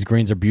true. These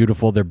greens are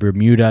beautiful. They're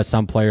Bermuda.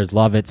 Some players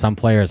love it. Some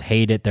players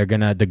hate it.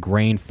 The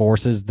grain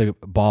forces the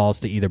balls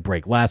to either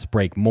break less,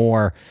 break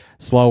more,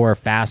 slower,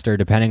 faster,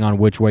 depending on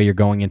which way you're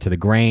going into the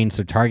grain.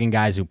 So targeting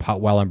guys who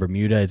putt well in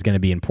Bermuda is going to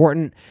be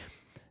important.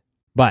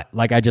 But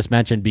like I just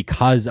mentioned,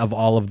 because of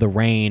all of the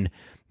rain,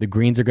 the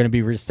greens are going to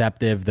be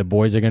receptive. The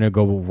boys are going to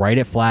go right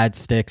at flat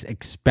sticks,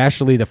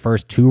 especially the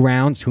first 2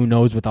 rounds. Who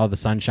knows, with all the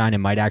sunshine, it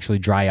might actually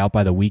dry out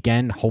by the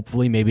weekend.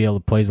 Hopefully, maybe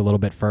it plays a little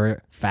bit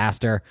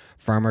faster,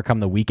 firmer come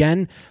the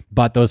weekend.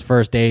 But those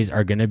first days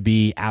are going to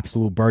be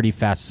absolute birdie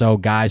fest. So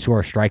guys who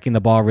are striking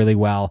the ball really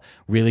well,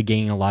 really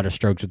gaining a lot of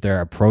strokes with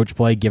their approach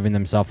play, giving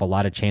themselves a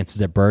lot of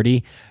chances at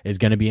birdie is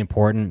going to be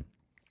important.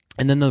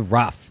 And then the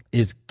rough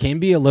can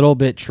be a little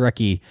bit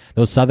tricky.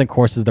 Those southern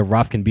courses, the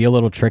rough can be a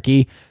little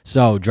tricky.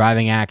 So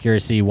driving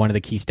accuracy, one of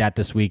the key stats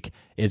this week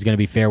is going to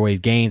be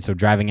fairways gained. So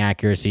driving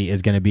accuracy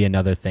is going to be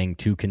another thing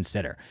to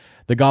consider.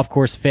 The golf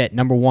course fit.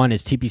 Number 1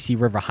 is TPC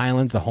River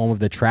Highlands, the home of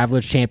the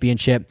Travelers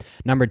Championship.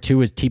 Number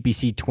 2 is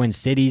TPC Twin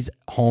Cities,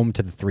 home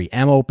to the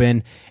 3M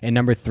Open. And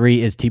number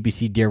 3 is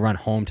TPC Deer Run,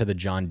 home to the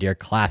John Deere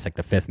Classic,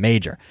 the 5th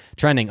major.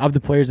 Trending of the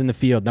players in the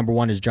field, number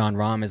 1 is Jon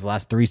Rahm. His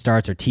last 3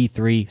 starts are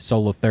T3,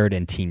 solo 3rd,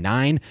 and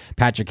T9.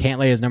 Patrick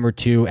Cantlay is number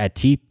 2 at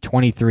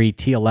T23,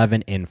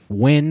 T11, and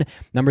win.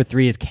 Number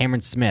 3 is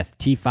Cameron Smith,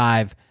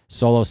 T5,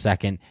 solo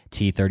 2nd,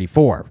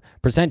 T34.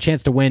 Percent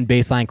chance to win,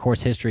 baseline,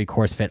 course history,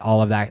 course fit, all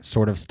of that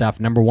sort of stuff.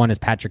 Number 1 is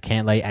Patrick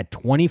Cantlay at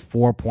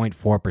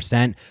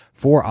 24.4%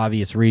 for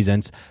obvious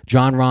reasons.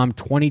 Jon Rahm,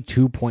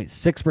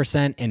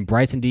 22.6%, and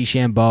Bryson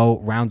DeChambeau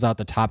rounds out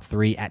the top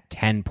 3 at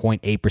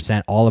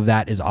 10.8%. All of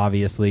that is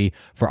obviously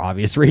for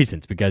obvious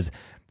reasons because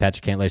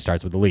Patrick Cantlay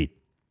starts with the lead.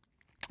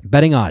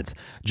 Betting odds.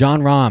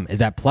 Jon Rahm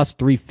is at plus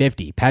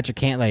 350. Patrick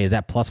Cantlay is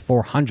at plus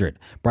 400.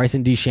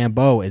 Bryson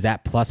DeChambeau is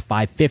at plus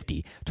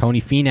 550. Tony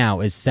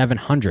Finau is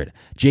 700.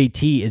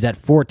 JT is at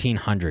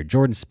 1400.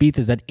 Jordan Spieth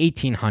is at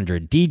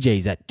 1800.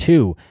 DJ's at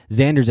 2.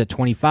 Xander's at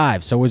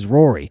 25. So is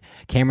Rory.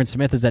 Cameron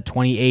Smith is at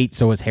 28.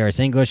 So is Harris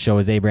English. So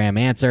is Abraham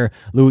Answer.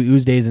 Louis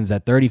Oosthuizen is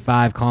at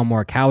 35. Colin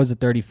Morikawa is at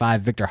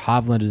 35. Victor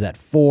Hovland is at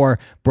 4.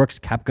 Brooks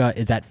Koepka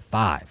is at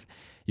 5.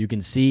 You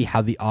can see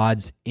how the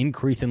odds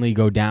increasingly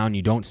go down.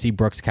 You don't see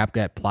Brooks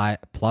Koepka at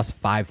plus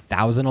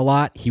 5,000 a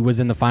lot. He was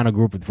in the final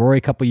group with Rory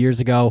a couple years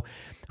ago.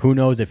 Who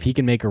knows if he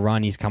can make a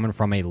run? He's coming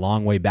from a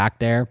long way back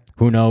there.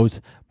 Who knows?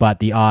 But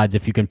the odds,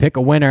 if you can pick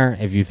a winner,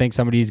 if you think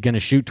somebody's going to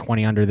shoot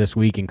 20 under this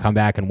week and come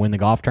back and win the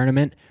golf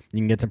tournament, you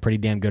can get some pretty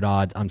damn good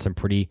odds on some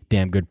pretty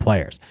damn good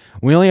players.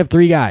 We only have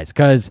 3 guys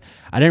because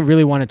I didn't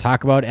really want to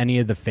talk about any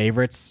of the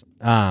favorites.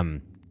 I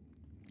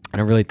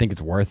don't really think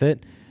it's worth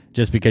it.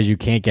 Just because you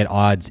can't get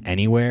odds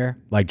anywhere.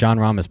 Like Jon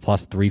Rahm is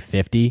plus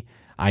 350.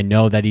 I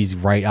know that he's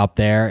right up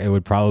there. It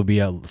would probably be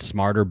a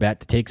smarter bet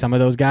to take some of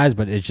those guys,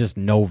 but it's just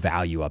no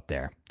value up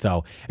there.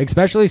 So,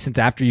 especially since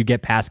after you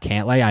get past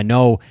Cantlay, I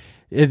know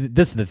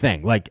this is the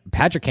thing. Like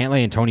Patrick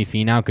Cantlay and Tony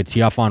Finau could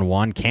tee off on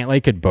 1.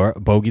 Cantlay could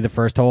bogey the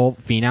first hole.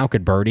 Finau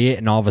could birdie it,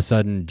 and all of a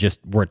sudden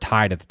just we're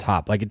tied at the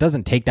top. Like it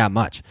doesn't take that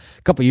much.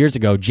 A couple years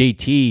ago,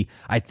 JT,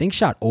 I think,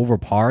 shot over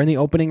par in the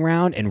opening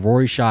round, and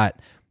Rory shot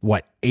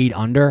 8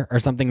 under or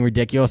something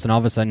ridiculous, and all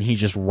of a sudden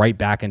he's just right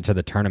back into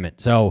the tournament.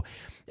 So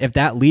if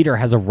that leader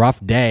has a rough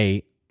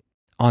day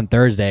on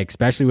Thursday,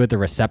 especially with the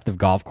receptive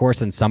golf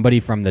course, and somebody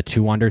from the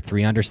 2 under,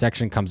 3 under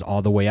section comes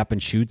all the way up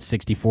and shoots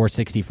 64,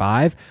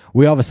 65,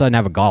 we all of a sudden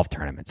have a golf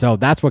tournament. So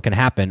that's what can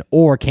happen.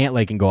 Or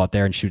Cantlay can go out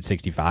there and shoot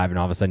 65, and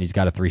all of a sudden he's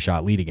got a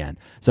 3-shot lead again.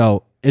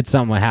 So it's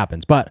something that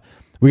happens. But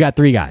we got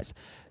 3 guys.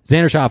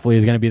 Xander Schauffele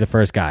is going to be the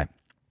first guy.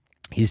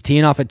 He's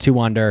teeing off at 2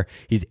 under.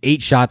 He's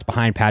 8 shots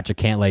behind Patrick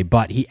Cantlay,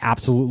 but he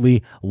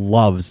absolutely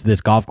loves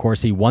this golf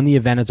course. He won the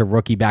event as a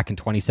rookie back in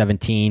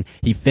 2017.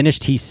 He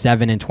finished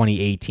T7 in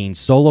 2018,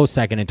 solo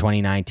second in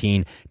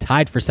 2019,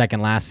 tied for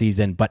second last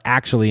season, but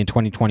actually in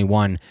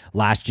 2021,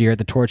 last year at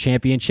the Tour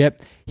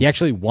Championship, he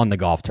actually won the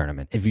golf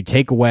tournament. If you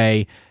take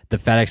away the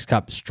FedEx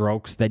Cup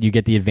strokes that you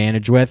get the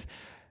advantage with,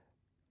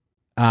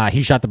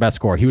 he shot the best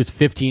score. He was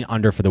 15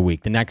 under for the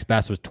week. The next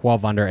best was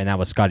 12 under, and that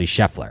was Scotty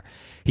Scheffler.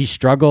 He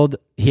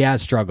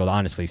has struggled,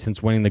 honestly,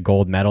 since winning the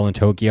gold medal in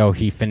Tokyo.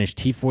 He finished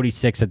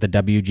T46 at the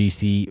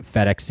WGC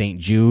FedEx St.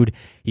 Jude.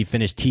 He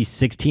finished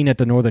T16 at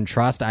the Northern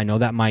Trust. I know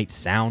that might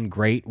sound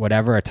great,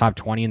 whatever, a top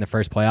 20 in the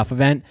first playoff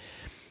event.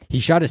 He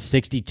shot a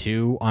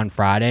 62 on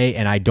Friday,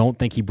 and I don't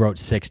think he broke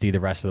 60 the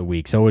rest of the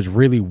week. So it was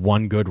really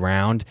one good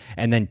round.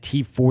 And then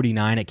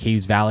T49 at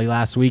Caves Valley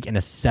last week in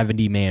a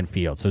 70-man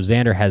field. So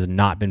Xander has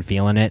not been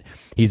feeling it.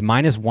 He's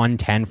minus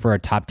 110 for a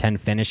top 10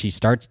 finish. He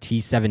starts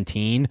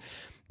T17.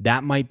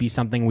 That might be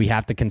something we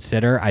have to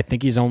consider. I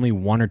think he's only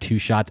 1 or 2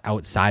 shots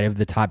outside of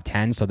the top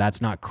 10, so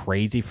that's not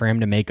crazy for him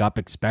to make up,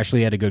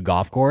 especially at a good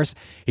golf course.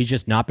 He's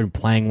just not been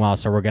playing well,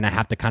 so we're going to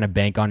have to kind of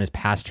bank on his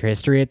past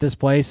history at this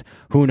place.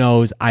 Who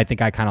knows? I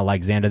think I kind of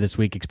like Xander this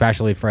week,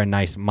 especially for a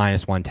nice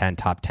minus 110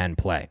 top 10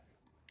 play.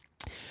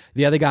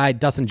 The other guy,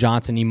 Dustin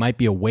Johnson, he might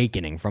be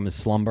awakening from his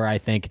slumber, I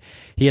think.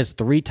 He has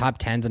 3 top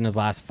 10s in his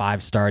last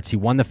 5 starts. He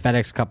won the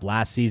FedEx Cup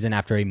last season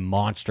after a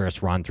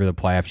monstrous run through the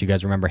playoffs. You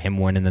guys remember him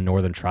winning the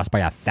Northern Trust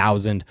by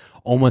 1,000,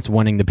 almost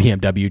winning the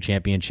BMW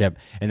Championship,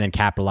 and then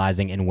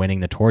capitalizing and winning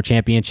the Tour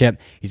Championship.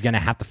 He's going to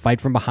have to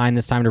fight from behind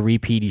this time to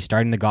repeat. He's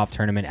starting the golf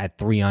tournament at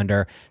 3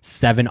 under,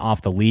 7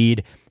 off the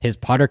lead. His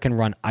putter can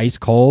run ice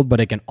cold, but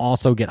it can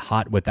also get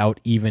hot without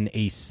even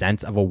a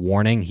sense of a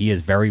warning. He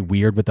is very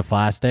weird with the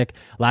flat stick.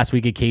 Last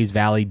week at Caves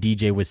Valley,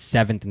 DJ was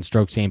 7th in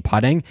strokes gained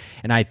putting,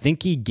 and I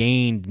think he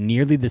gained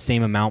nearly the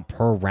same amount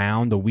per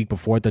round the week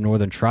before at the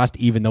Northern Trust,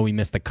 even though he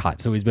missed the cut.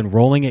 So he's been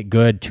rolling it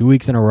good 2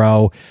 weeks in a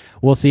row.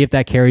 We'll see if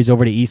that carries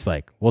over to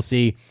Eastlake. We'll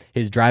see.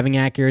 His driving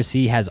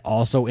accuracy has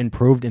also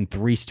improved in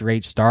 3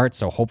 straight starts,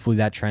 so hopefully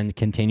that trend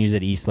continues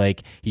at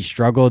Eastlake. He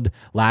struggled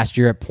last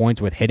year at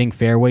points with hitting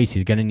fairways.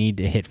 He's going to need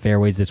to hit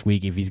fairways this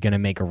week. If he's going to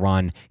make a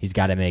run, he's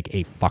got to make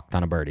a fuck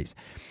ton of birdies.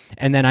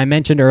 And then I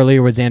mentioned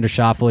earlier with Xander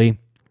Schauffele,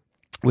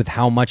 with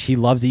how much he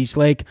loves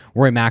Eastlake,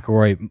 Rory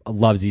McIlroy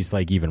loves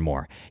Eastlake even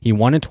more. He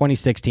won in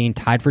 2016,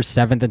 tied for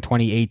 7th in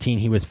 2018.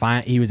 He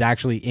was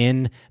actually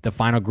in the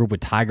final group with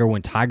Tiger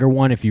when Tiger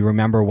won. If you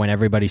remember when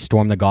everybody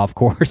stormed the golf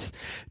course,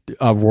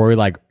 Rory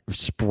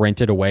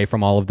sprinted away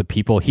from all of the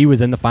people. He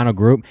was in the final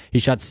group. He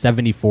shot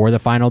 74 the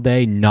final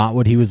day, not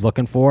what he was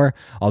looking for,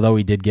 although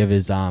he did give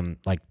his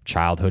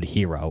childhood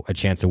hero a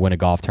chance to win a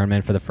golf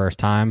tournament for the first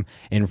time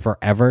in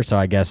forever. So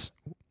I guess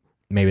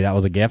maybe that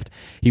was a gift.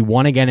 He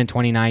won again in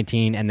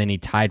 2019, and then he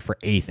tied for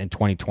 8th in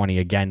 2020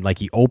 again.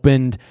 He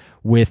opened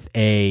with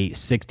a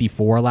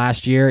 64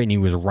 last year, and he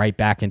was right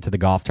back into the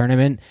golf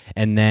tournament.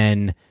 And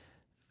then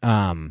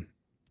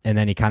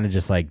he kind of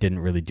just didn't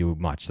really do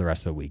much the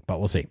rest of the week, but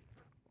we'll see.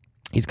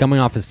 He's coming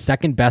off his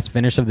second best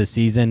finish of the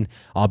season,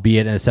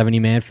 albeit in a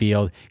 70-man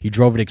field. He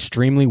drove it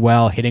extremely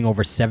well, hitting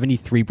over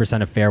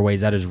 73% of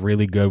fairways. That is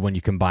really good when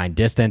you combine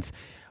distance.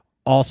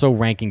 Also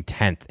ranking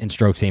 10th in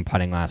strokes gained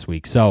putting last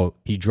week. So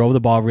he drove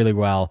the ball really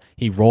well.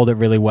 He rolled it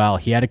really well.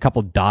 He had a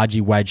couple dodgy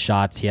wedge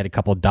shots. He had a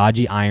couple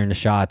dodgy iron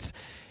shots.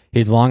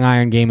 His long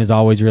iron game is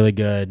always really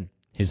good.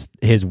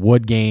 His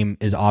wood game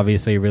is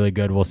obviously really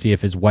good. We'll see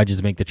if his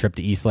wedges make the trip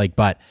to Eastlake,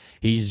 but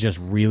he's just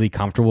really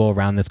comfortable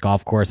around this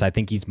golf course. I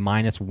think he's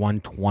minus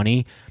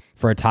 120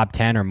 for a top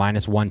 10 or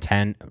minus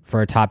 110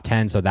 for a top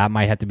 10, so that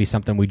might have to be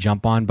something we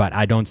jump on, but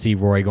I don't see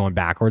Rory going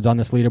backwards on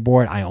this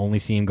leaderboard. I only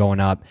see him going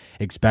up,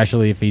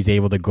 especially if he's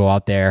able to go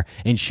out there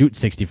and shoot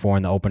 64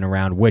 in the opening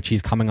round, which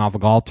he's coming off a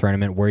golf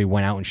tournament where he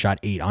went out and shot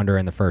 8 under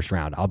in the first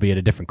round, albeit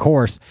a different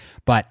course,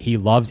 but he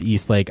loves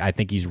Eastlake. I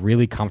think he's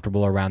really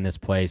comfortable around this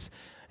place,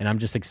 and I'm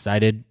just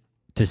excited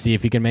to see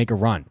if he can make a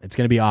run. It's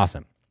going to be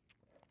awesome.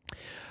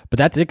 But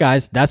that's it,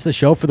 guys. That's the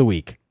show for the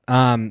week.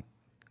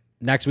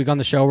 Next week on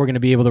the show, we're going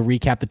to be able to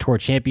recap the Tour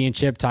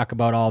Championship, talk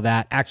about all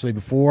that. Actually,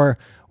 before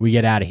we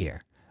get out of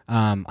here,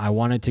 I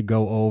wanted to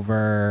go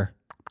over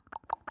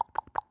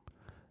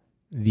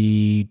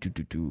the...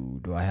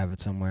 Do I have it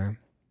somewhere?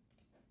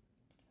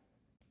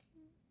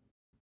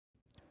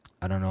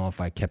 I don't know if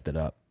I kept it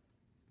up.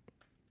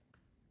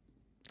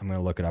 I'm going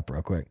to look it up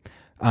real quick.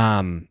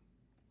 I'm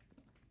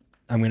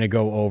going to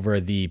go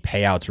over the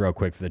payouts real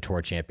quick for the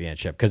Tour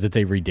Championship because it's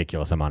a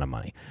ridiculous amount of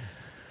money.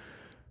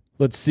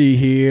 Let's see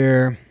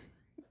here.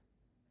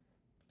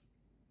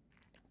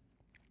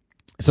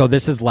 So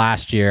this is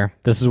last year.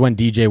 This is when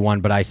DJ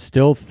won, but I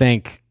still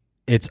think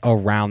it's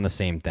around the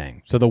same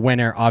thing. So the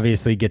winner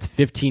obviously gets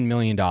 $15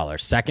 million.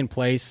 Second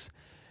place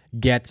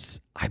gets,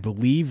 I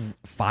believe,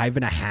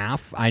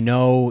 5.5. I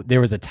know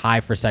there was a tie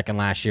for second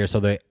last year,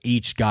 so they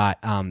each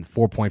got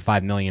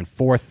 $4.5 million.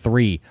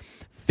 4-3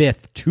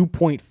 fifth,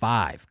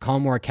 2.5.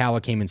 Colin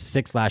Morikawa came in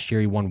sixth last year.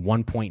 He won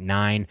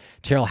 1.9.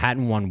 Tyrrell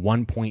Hatton won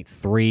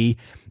 1.3.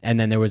 And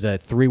then there was a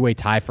three-way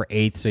tie for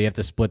eighth, so you have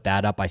to split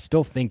that up. I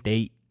still think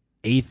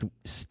eighth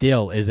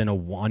still is in a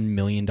 $1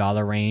 million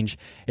range.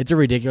 It's a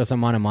ridiculous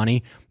amount of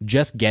money.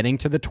 Just getting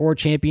to the Tour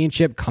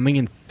Championship, coming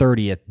in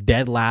 30th,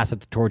 dead last at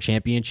the Tour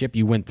Championship,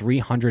 you win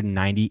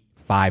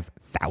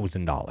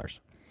 $395,000,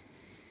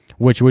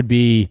 which would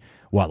be,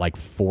 like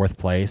fourth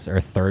place or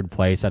third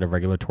place at a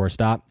regular tour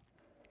stop?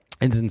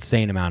 It's an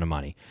insane amount of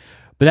money.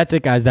 But that's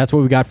it, guys. That's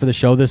what we got for the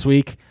show this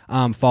week.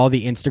 Follow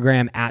the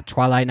Instagram at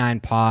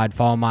Twilight9Pod.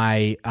 Follow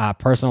my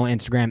personal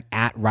Instagram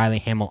at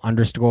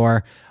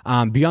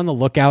RileyHamill_. Be on the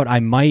lookout.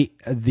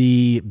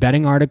 The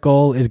betting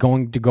article is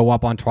going to go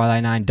up on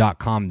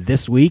Twilight9.com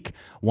this week.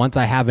 Once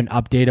I have an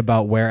update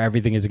about where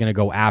everything is going to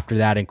go after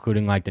that,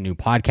 including like the new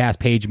podcast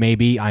page,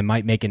 maybe I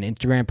might make an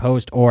Instagram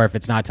post, or if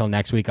it's not till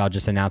next week, I'll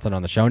just announce it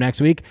on the show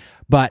next week.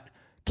 But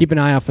keep an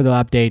eye out for the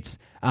updates.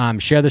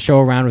 Share the show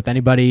around with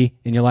anybody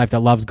in your life that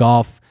loves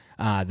golf.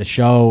 The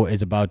show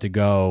is about to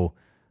go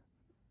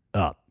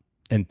up.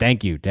 And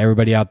thank you to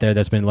everybody out there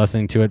that's been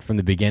listening to it from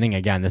the beginning.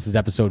 Again, this is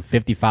episode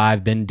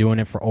 55. Been doing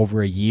it for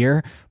over a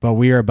year, but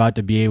we are about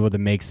to be able to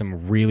make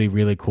some really,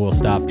 really cool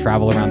stuff.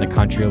 Travel around the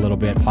country a little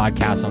bit,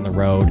 podcast on the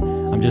road.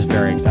 I'm just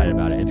very excited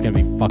about it. It's going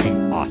to be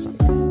fucking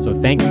awesome.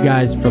 So thank you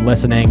guys for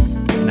listening,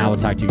 and I will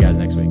talk to you guys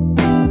next week.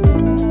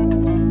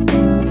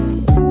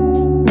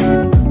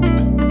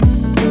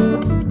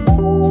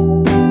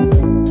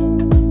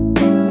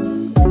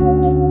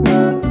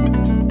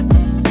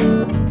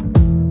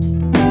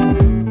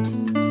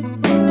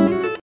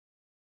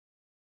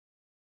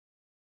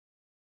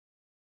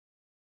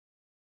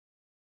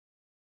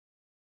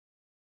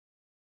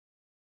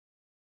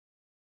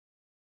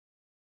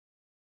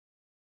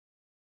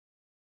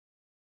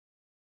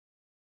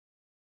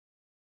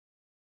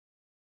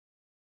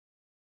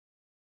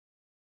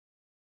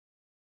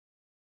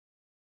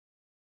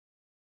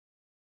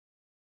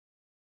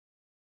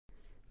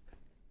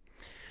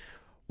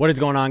 What is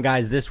going on,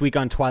 guys? This week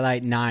on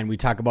Twilight 9, we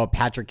talk about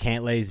Patrick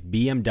Cantlay's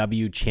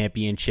BMW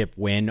Championship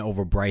win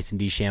over Bryson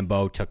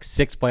DeChambeau. Took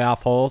 6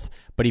 playoff holes,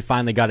 but he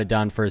finally got it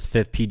done for his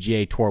 5th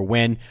PGA Tour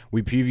win.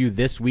 We preview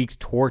this week's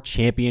Tour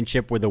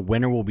Championship, where the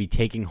winner will be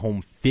taking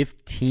home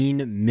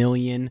 $15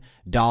 million,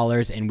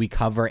 and we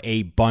cover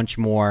a bunch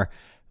more.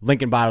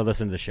 Link in bio to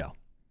listen to the show.